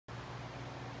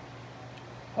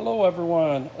Hello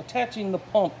everyone, attaching the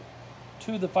pump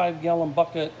to the 5-gallon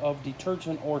bucket of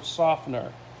detergent or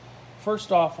softener.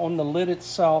 First off, on the lid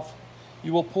itself,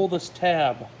 you will pull this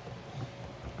tab.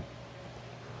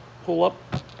 Pull up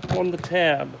on the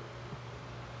tab.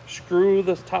 Screw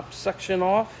the top section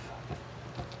off.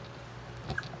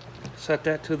 Set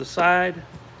that to the side.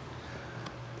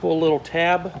 Pull a little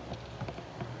tab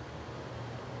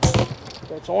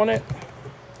that's on it.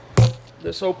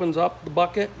 This opens up the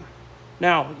bucket.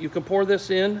 Now, you can pour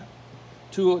this in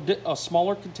to a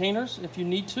smaller containers if you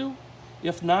need to.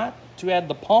 If not, to add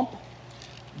the pump,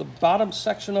 the bottom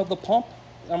section of the pump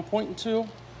I'm pointing to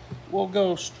will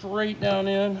go straight down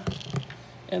in,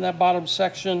 and that bottom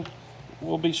section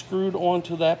will be screwed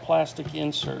onto that plastic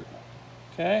insert.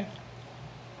 Okay?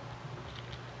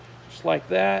 Just like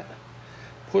that.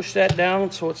 Push that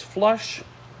down so it's flush.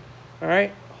 All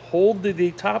right? Hold the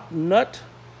top nut,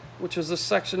 which is this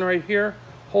section right here.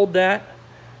 Hold that.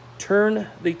 Turn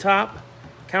the top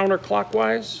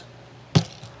counterclockwise.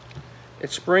 It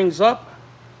springs up.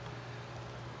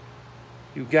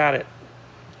 You got it.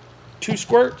 2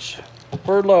 squirts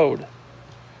per load.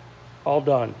 All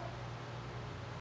done.